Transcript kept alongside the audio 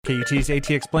KUT's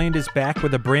AT Explained is back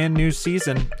with a brand new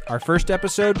season. Our first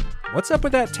episode, what's up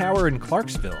with that tower in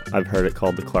Clarksville? I've heard it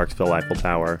called the Clarksville Eiffel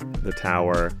Tower,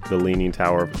 the Leaning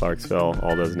Tower of Clarksville,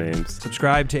 all those names.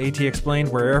 Subscribe to AT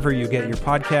Explained wherever you get your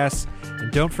podcasts.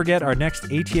 And don't forget our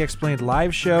next AT Explained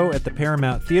live show at the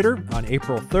Paramount Theater on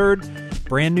April 3rd.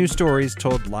 Brand new stories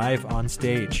told live on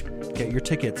stage. Get your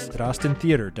tickets at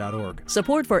austintheater.org.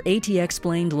 Support for AT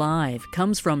Explained Live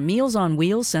comes from Meals on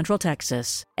Wheels Central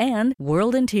Texas and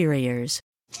World Interiors.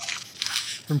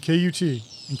 From KUT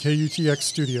and KUTX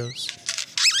Studios.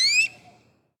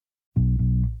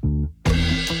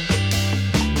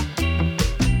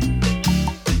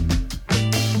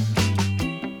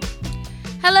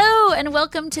 Hello, and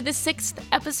welcome to the 6th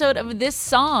episode of This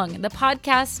Song, the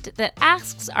podcast that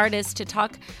asks artists to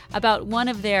talk about one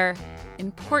of their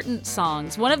important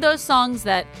songs. One of those songs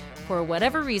that, for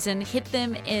whatever reason, hit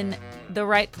them in the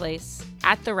right place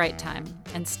at the right time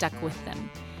and stuck with them.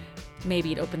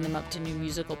 Maybe it opened them up to new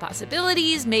musical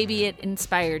possibilities. Maybe it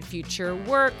inspired future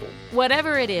work.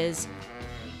 Whatever it is,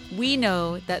 we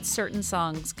know that certain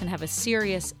songs can have a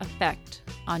serious effect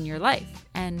on your life,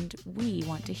 and we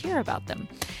want to hear about them.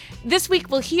 This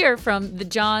week, we'll hear from the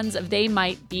Johns of They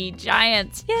Might Be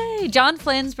Giants. Yay! John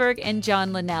Flansburgh and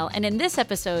John Linnell. And in this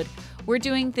episode, we're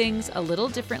doing things a little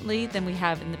differently than we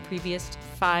have in the previous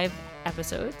 5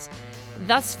 episodes.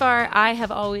 Thus far, I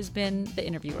have always been the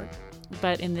interviewer.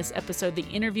 But in this episode, the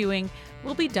interviewing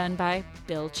will be done by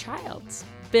Bill Childs.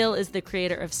 Bill is the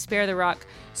creator of Spare the Rock,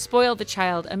 Spoil the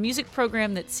Child, a music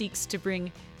program that seeks to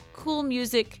bring cool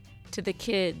music to the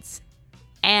kids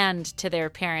and to their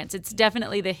parents. It's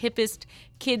definitely the hippest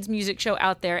kids music show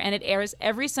out there, and it airs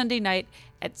every Sunday night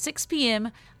at 6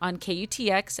 p.m. on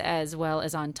KUTX, as well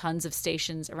as on tons of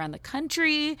stations around the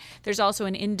country. There's also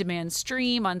an in-demand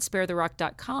stream on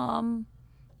sparetherock.com,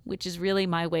 which is really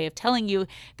my way of telling you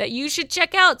that you should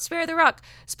check out Spare the Rock,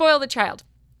 Spoil the Child.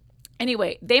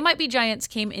 Anyway, They Might Be Giants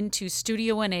came into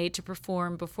Studio 1A to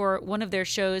perform before one of their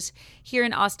shows here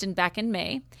in Austin back in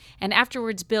May. And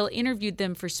afterwards, Bill interviewed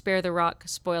them for Spare the Rock,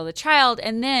 Spoil the Child.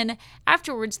 And then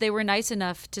afterwards, they were nice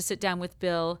enough to sit down with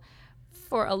Bill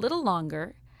for a little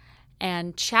longer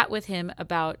and chat with him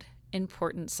about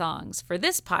important songs for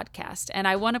this podcast. And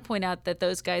I want to point out that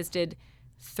those guys did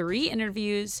 3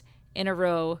 interviews in a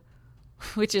row,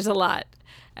 which is a lot.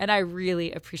 And I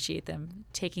really appreciate them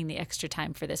taking the extra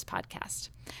time for this podcast.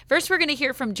 First, we're going to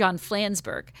hear from John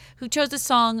Flansburgh, who chose a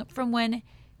song from when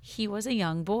he was a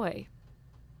young boy.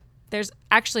 There's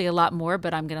actually a lot more,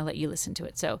 but I'm going to let you listen to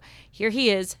it. So here he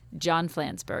is, John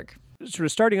Flansburgh. Sort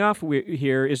of starting off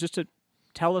here is just to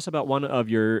tell us about one of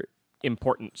your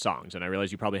important songs. And I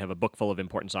realize you probably have a book full of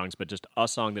important songs, but just a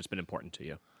song that's been important to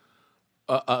you.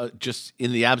 Just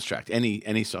in the abstract,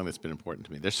 any song that's been important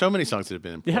to me. There's so many songs that have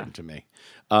been important to me.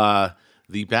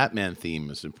 The Batman theme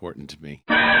is important to me.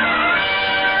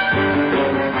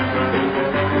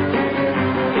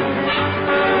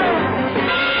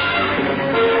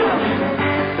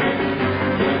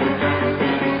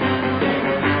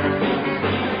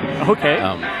 Okay.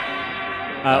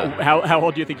 How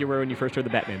old do you think you were when you first heard the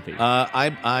Batman theme?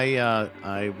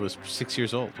 I was 6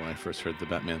 years old when I first heard the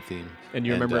Batman theme. And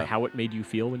you remember how it made you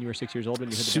feel when you were 6 years old? When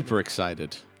you heard the super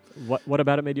excited. What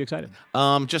about it made you excited?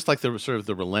 Just like the sort of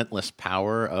the relentless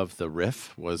power of the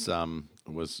riff was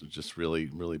just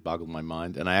really boggled my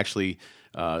mind. And I actually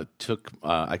I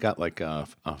got like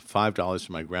 $5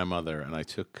 from my grandmother, and I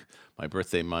took my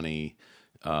birthday money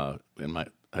and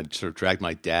I sort of dragged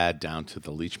my dad down to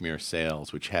the Lechmere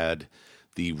Sales, which had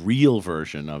the real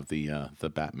version of the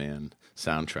Batman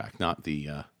soundtrack, not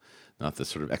the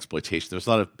sort of exploitation. There was a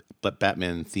lot of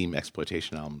Batman theme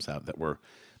exploitation albums out that were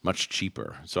much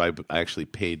cheaper. So I actually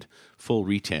paid full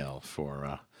retail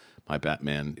for my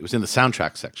Batman. It was in the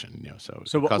soundtrack section, So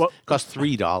it cost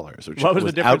 $3, which what was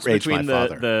the difference outraged between my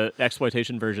father. the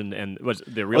exploitation version and was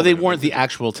the real? Well, they weren't the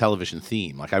actual television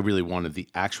theme. Like I really wanted the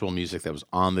actual music that was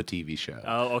on the TV show.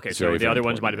 Oh, okay. So the other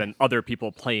ones might have been other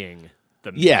people playing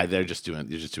them. Yeah, they're just doing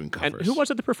covers. And who was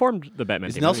it that performed the Batman?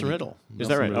 It's theme? Nelson Riddle. Is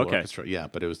that right? Okay. Orchestra. Yeah,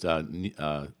 but it was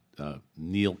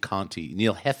Neil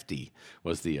Hefti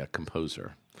was the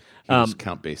composer. He was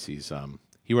Count Basie's.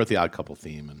 He wrote the Odd Couple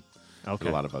theme and did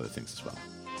a lot of other things as well.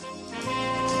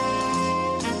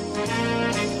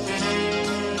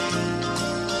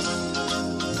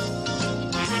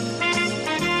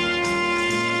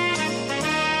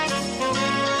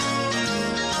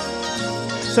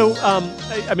 So,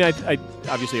 I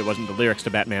obviously it wasn't the lyrics to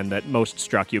Batman that most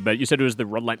struck you, but you said it was the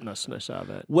relentlessness of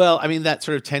it. Well, I mean, that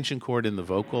sort of tension chord in the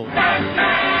vocal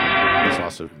is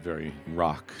also very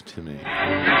rock to me.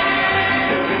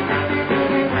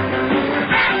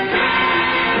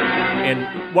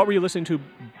 And what were you listening to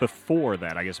before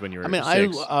that? I guess when you were.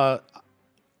 Six?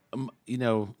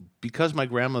 Because my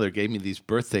grandmother gave me these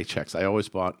birthday checks, I always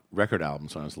bought record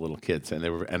albums when I was a little kid,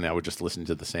 and I would just listen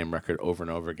to the same record over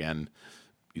and over again,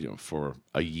 for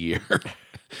a year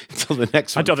until the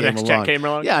next one until the next check came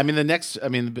along. Yeah, I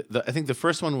think the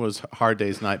first one was "Hard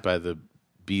Day's Night" by the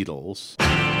Beatles.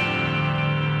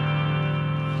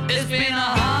 It's been a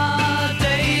hard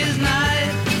day's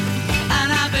night,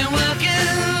 and I've been working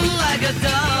like a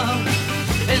dog.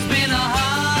 It's been a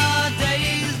hard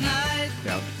day's night.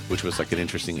 Yeah, which was like an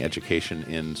interesting education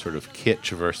in sort of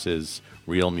kitsch versus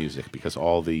real music, because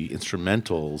all the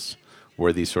instrumentals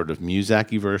were these sort of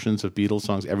Muzak-y versions of Beatles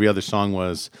songs. Every other song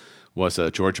was a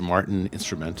George Martin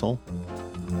instrumental.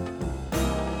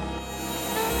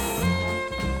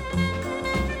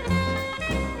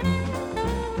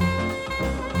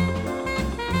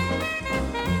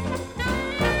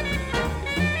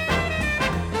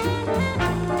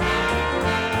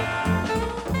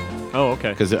 Oh, okay.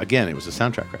 Because, again, it was a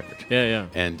soundtrack record. Yeah.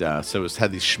 And so it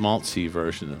had these schmaltzy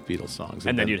version of Beatles songs.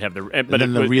 And then you'd have the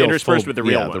real interspersed with the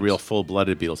real ones. the real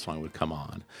full-blooded Beatles song would come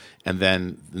on. And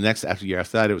then the year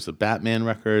after that, it was a Batman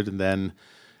record. And then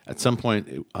at some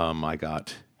point, I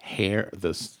got Hair, the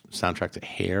soundtrack to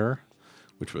Hair,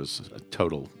 which was a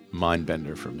total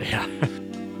mind-bender for me. Yeah.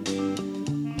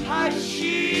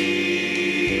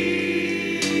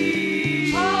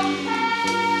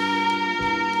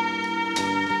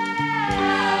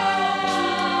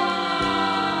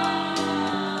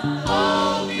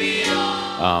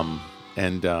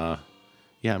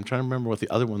 I'm trying to remember what the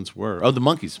other ones were. Oh, the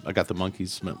Monkees. I got the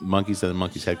Monkees at the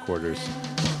Monkees headquarters.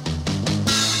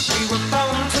 We were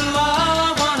born to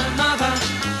love one another.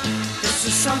 This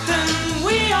is something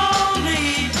we all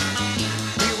need.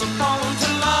 We were born to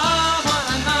love one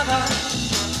another.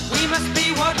 We must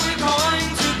be what we're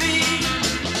going to be.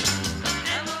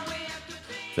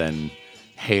 Then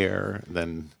Hair.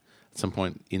 Then at some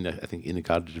point, I think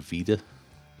Inagata de Vida.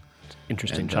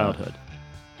 Interesting childhood.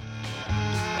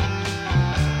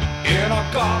 In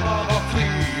a god of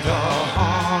Vida,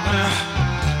 honey,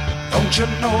 don't you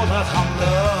know that I'm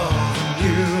loving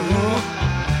you?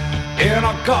 In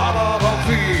a god of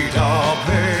Vida,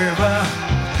 baby,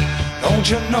 don't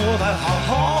you know that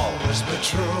I'll always be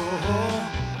true?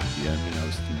 Yeah, I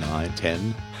was 9,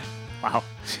 10. Wow.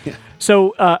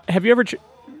 So, have you ever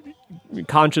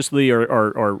consciously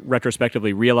or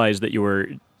retrospectively realized that you were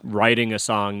writing a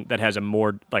song that has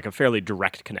a fairly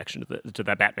direct connection to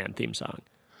that Batman theme song?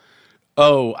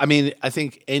 Oh, I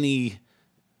think anybody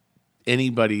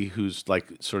who's like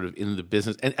sort of in the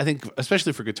business, and I think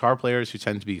especially for guitar players who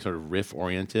tend to be sort of riff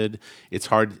oriented, it's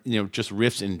hard. Just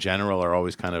riffs in general are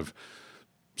always kind of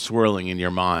swirling in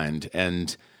your mind,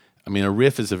 and a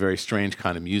riff is a very strange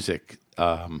kind of music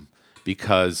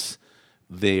because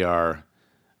they are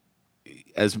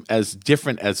as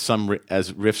different as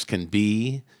as riffs can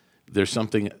be. There's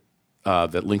something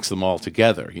that links them all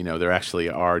together. There actually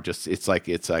are just. It's a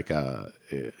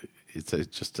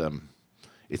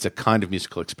kind of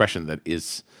musical expression that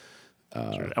is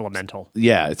sort of elemental.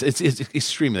 Yeah, it's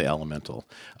extremely elemental.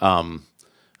 On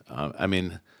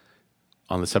the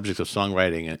subject of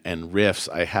songwriting and riffs,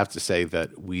 I have to say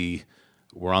that we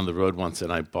were on the road once,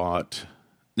 and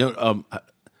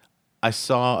I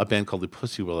saw a band called the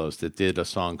Pussy Willows that did a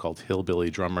song called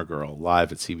Hillbilly Drummer Girl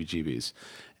live at CBGB's.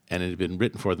 And it had been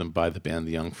written for them by the band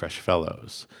The Young Fresh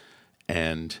Fellows.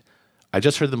 And I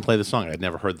just heard them play the song. I'd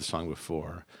never heard the song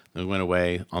before. Then we went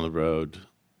away on the road,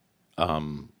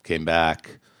 came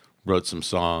back, wrote some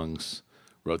songs,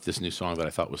 wrote this new song that I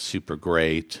thought was super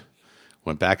great,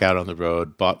 went back out on the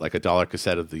road, bought like a $1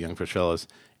 cassette of The Young Fresh Fellows,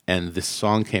 and this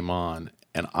song came on,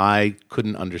 and I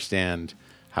couldn't understand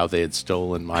how they had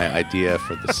stolen my idea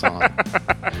for the song.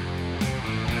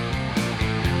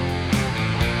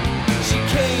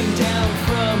 Came down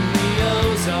from the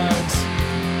Ozarks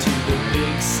to the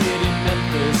big city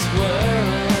Memphis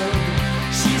world.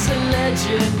 She's a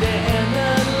legend and a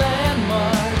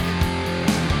landmark,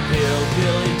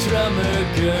 hillbilly drummer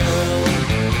girl.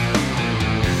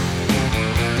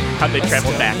 How'd they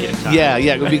travel back in time?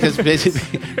 Yeah, because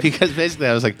basically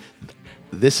I was like,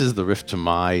 this is the riff to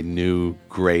my new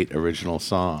great original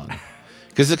song,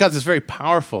 because it's got this very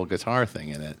powerful guitar thing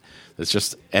in it. That's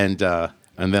just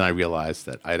and then I realized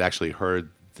that I'd actually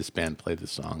heard this band play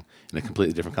this song in a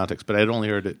completely different context, but I'd only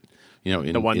heard it,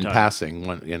 in passing.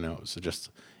 So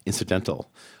just incidental,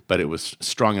 but it was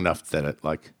strong enough that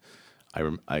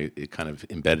it kind of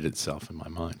embedded itself in my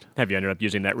mind. Have you ended up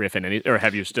using that riff in any, or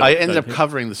have you still? I ended up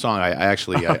covering the song.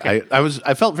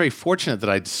 I felt very fortunate that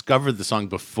I discovered the song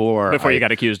before you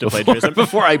got accused of plagiarism.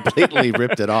 Before I blatantly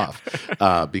ripped it off,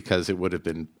 because it would have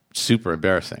been super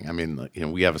embarrassing. I mean,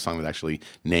 we have a song that actually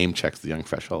name checks the Young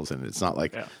Fresh Hulls, and it's not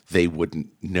like they wouldn't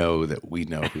know that we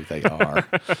know who they are.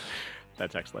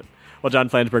 That's excellent. Well, John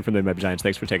Flansburgh from the Midnight Giants,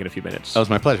 thanks for taking a few minutes. That was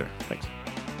my pleasure. Thanks.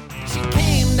 She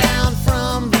came down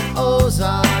from the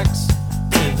Ozarks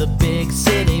to the big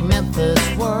city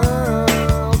Memphis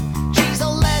world. She's a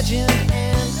legend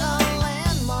and a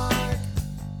landmark.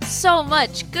 So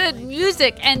much good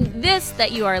music, and this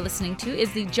that you are listening to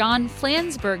is the John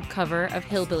Flansburgh cover of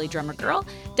Hillbilly Drummer Girl,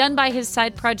 done by his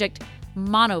side project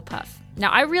Monopuff. Now,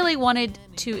 I really wanted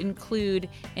to include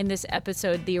in this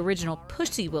episode the original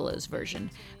Pussy Willows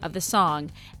version of the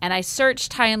song, and I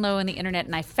searched high and low on the internet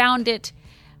and I found it,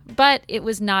 but it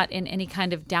was not in any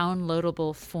kind of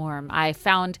downloadable form. I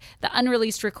found the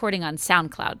unreleased recording on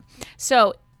SoundCloud.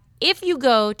 So if you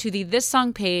go to the This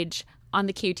Song page on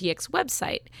the KUTX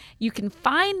website, you can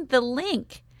find the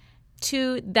link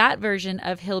to that version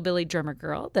of Hillbilly Drummer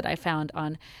Girl that I found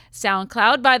on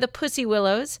SoundCloud by the Pussy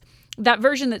Willows, that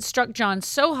version that struck John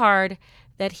so hard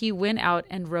that he went out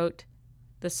and wrote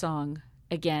the song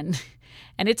again.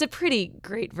 And it's a pretty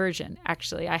great version,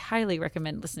 actually. I highly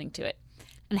recommend listening to it.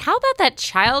 And how about that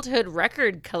childhood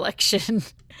record collection?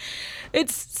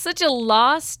 It's such a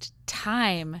lost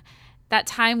time, that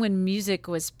time when music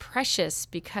was precious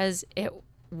because it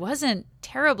wasn't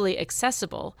terribly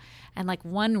accessible. And like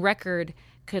one record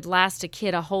could last a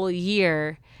kid a whole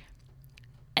year.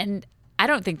 And I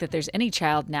don't think that there's any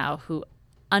child now who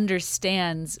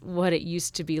understands what it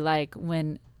used to be like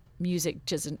when music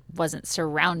just wasn't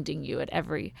surrounding you at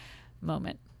every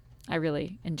moment. I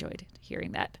really enjoyed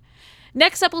hearing that.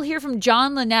 Next up, we'll hear from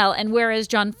John Linnell, and whereas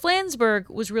John Flansburgh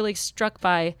was really struck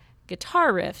by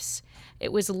guitar riffs,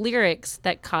 it was lyrics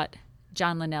that caught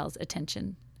John Linnell's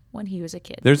attention when he was a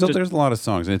kid. There's a lot of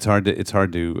songs, and it's hard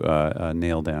to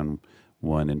nail down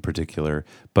one in particular,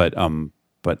 but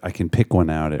I can pick one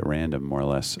out at random, more or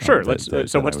less. Sure. What's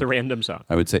the random song?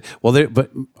 I would say,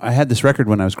 but I had this record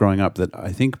when I was growing up that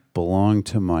I think belonged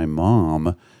to my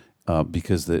mom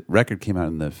because the record came out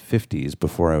in the 50s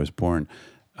before I was born.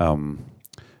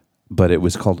 But it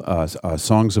was called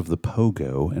Songs of the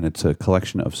Pogo, and it's a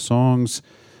collection of songs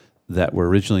that were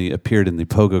originally appeared in the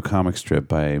Pogo comic strip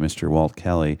by Mr. Walt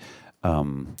Kelly.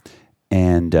 So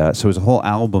it was a whole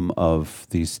album of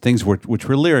these things which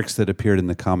were lyrics that appeared in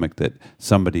the comic that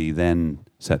somebody then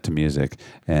set to music.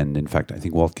 And in fact, I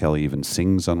think Walt Kelly even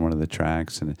sings on one of the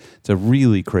tracks. And it's a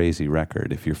really crazy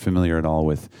record. If you're familiar at all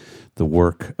with the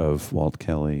work of Walt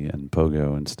Kelly and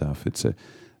Pogo and stuff, it's a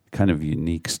kind of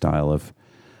unique style of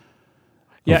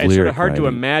it's sort of hard writing. to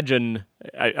imagine.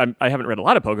 I haven't read a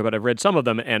lot of Pogo, but I've read some of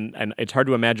them, and it's hard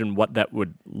to imagine what that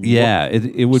would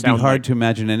it would be hard like. to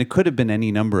imagine, and it could have been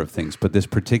any number of things, but this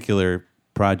particular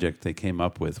project they came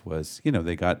up with was,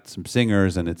 they got some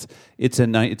singers, and it's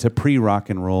a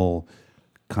pre-rock and roll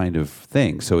kind of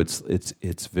thing, so it's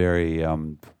very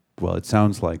it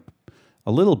sounds like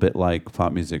a little bit like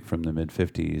pop music from the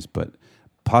mid-50s, but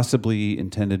possibly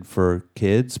intended for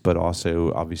kids, but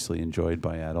also obviously enjoyed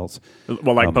by adults.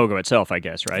 Well, like Pogo itself, I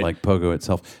guess, right? Like Pogo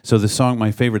itself. So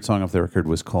my favorite song off the record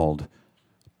was called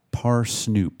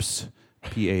Parsnoops,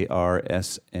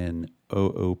 Parsnoops.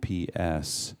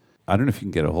 I don't know if you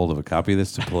can get a hold of a copy of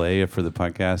this to play for the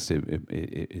podcast.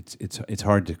 It's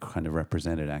hard to kind of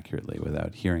represent it accurately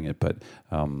without hearing it, but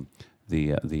do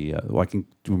you want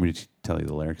me to tell you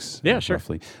the lyrics? Yeah, sure.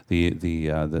 Roughly.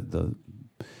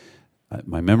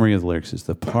 My memory of the lyrics is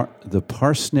the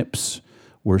parsnips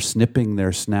were snipping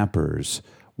their snappers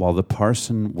while the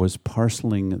parson was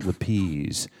parceling the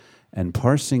peas, and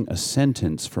parsing a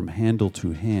sentence from handle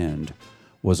to hand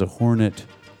was a hornet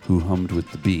who hummed with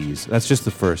the bees. That's just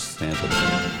the first stanza.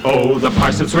 Oh, the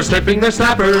parsnips were snipping their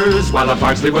snappers while the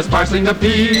parsley was parceling the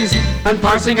peas, and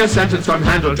parsing a sentence from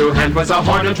handle to hand was a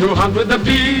hornet who hummed with the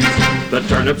bees. The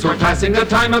turnips were passing the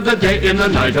time of the day in the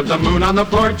night of the moon on the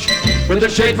porch, with the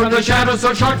shade from the shadows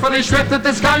so short for they stripped that the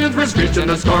scallions were screeched in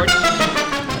the scorch.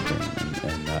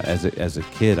 And as a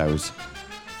kid, I was,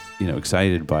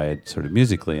 excited by it sort of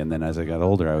musically, and then as I got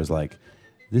older, I was like,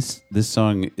 this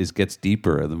song gets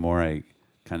deeper the more I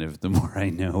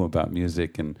know about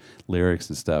music and lyrics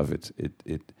and stuff.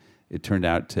 It turned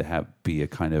out to be a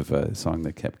kind of a song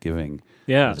that kept giving.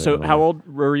 Yeah. So how old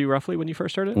were you roughly when you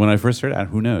first started? When I first started out,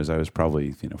 who knows? I was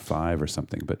probably 5 or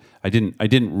something. But I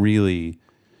didn't really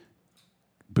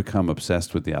become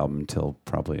obsessed with the album until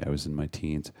probably I was in my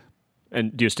teens.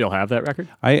 And do you still have that record?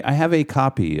 I have a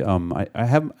copy. I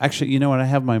have actually. You know what? I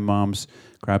have my mom's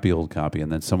crappy old copy,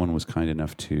 and then someone was kind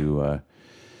enough to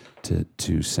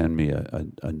send me a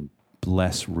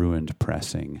less ruined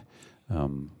pressing.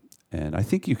 And I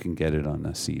think you can get it on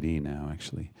a CD now,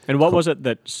 actually. And what was it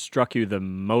that struck you the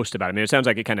most about it? I mean, it sounds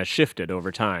like it kind of shifted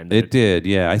over time. It did,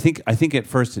 yeah. I think at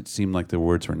first it seemed like the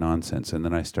words were nonsense, and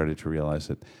then I started to realize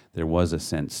that there was a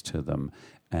sense to them,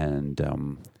 and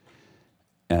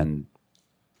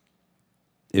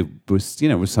it was,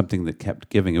 it was something that kept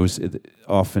giving. It was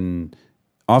often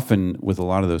with a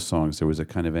lot of those songs, there was a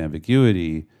kind of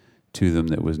ambiguity to them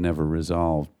that was never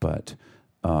resolved, but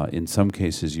in some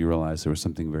cases, you realize there was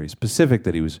something very specific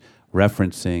that he was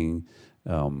referencing.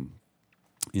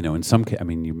 In some cases, I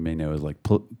mean, you may know, like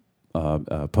Pogo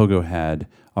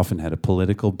often had a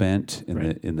political bent.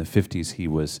 In the 50s, he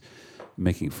was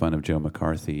making fun of Joe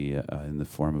McCarthy in the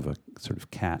form of a sort of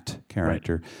cat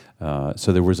character. Right.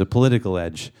 So there was a political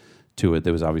edge to it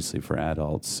that was obviously for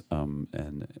adults,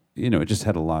 and it just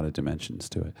had a lot of dimensions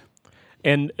to it.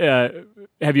 And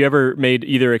have you ever made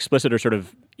either explicit or sort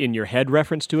of in your head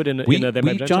reference to it in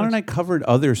John and I covered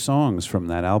other songs from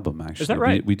that album, actually. Is that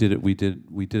right? We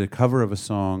did a cover of a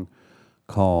song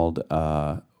called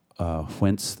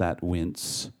Whence That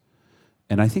Wince,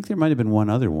 and I think there might have been one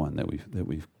other one that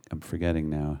I'm forgetting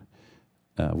now.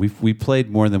 We played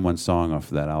more than one song off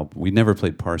of that album. We never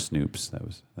played Parsnoops.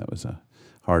 That was a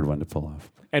hard one to pull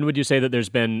off. And would you say that there's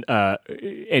been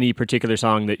any particular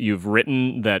song that you've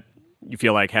written that you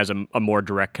feel like has a more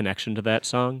direct connection to that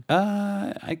song?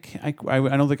 I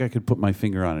don't think I could put my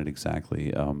finger on it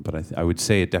exactly, but I would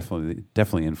say it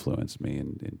definitely influenced me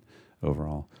in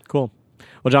overall. Cool.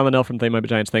 Well, John Linnell from They Might Be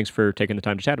Giants, thanks for taking the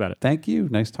time to chat about it. Thank you.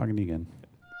 Nice talking to you again.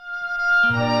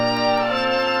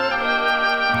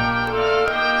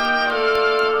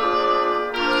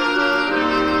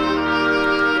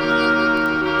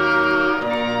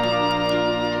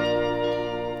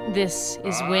 This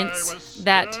is Wince,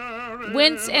 that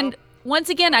Wince, and once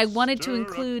again, I wanted to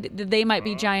include the They Might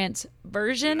Be Giants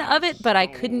version of it, but I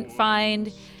couldn't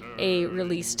find a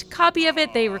released copy of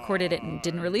it. They recorded it and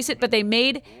didn't release it, but they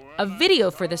made a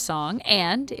video for the song,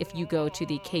 and if you go to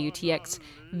the KUTX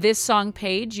This Song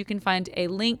page, you can find a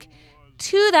link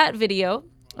to that video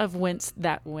of Wince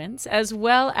That Wince, as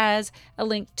well as a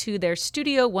link to their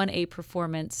Studio 1A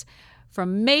performance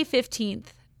from May 15th,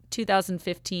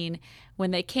 2015,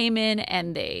 when they came in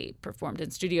and they performed in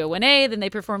Studio 1A, then they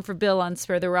performed for Bill on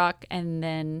Spare the Rock, and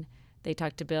then they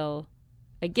talked to Bill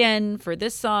again for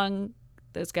this song.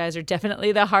 Those guys are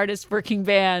definitely the hardest working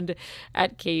band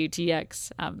at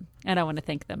KUTX, and I want to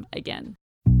thank them again.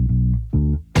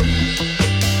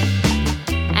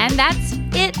 And that's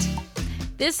it.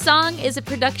 This song is a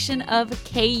production of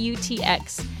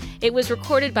KUTX. It was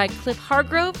recorded by Cliff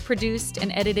Hargrove, produced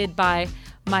and edited by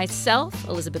myself,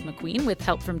 Elizabeth McQueen, with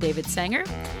help from David Sanger.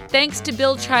 Thanks to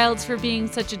Bill Childs for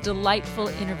being such a delightful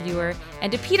interviewer,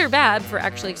 and to Peter Babb for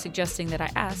actually suggesting that I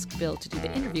ask Bill to do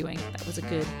the interviewing. That was a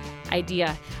good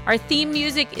idea. Our theme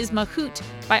music is Mahout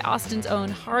by Austin's own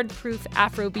hard-proof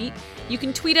Afrobeat. You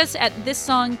can tweet us at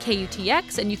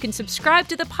ThisSongKUTX, and you can subscribe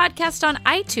to the podcast on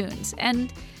iTunes.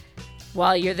 And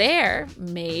while you're there,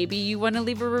 maybe you want to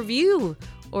leave a review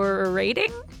or a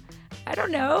rating? I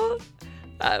don't know.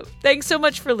 Thanks so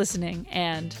much for listening,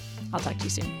 and I'll talk to you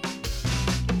soon.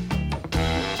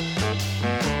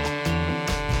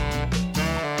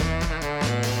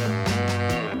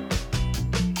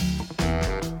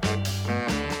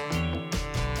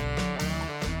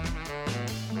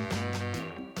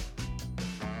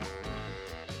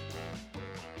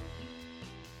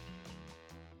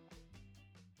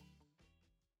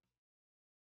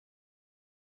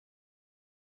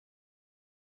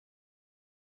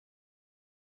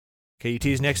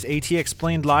 KUT's next AT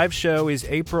Explained live show is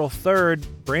April 3rd.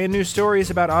 Brand new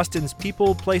stories about Austin's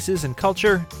people, places, and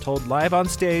culture, told live on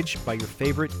stage by your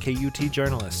favorite KUT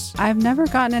journalists. I've never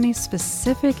gotten any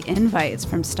specific invites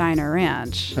from Steiner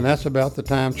Ranch. And that's about the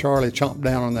time Charlie chomped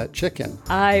down on that chicken.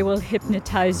 I will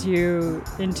hypnotize you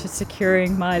into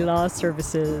securing my law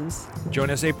services. Join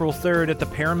us April 3rd at the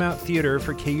Paramount Theater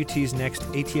for KUT's next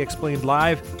AT Explained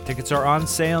Live. Tickets are on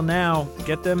sale now.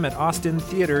 Get them at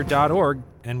austintheater.org.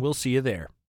 And we'll see you there.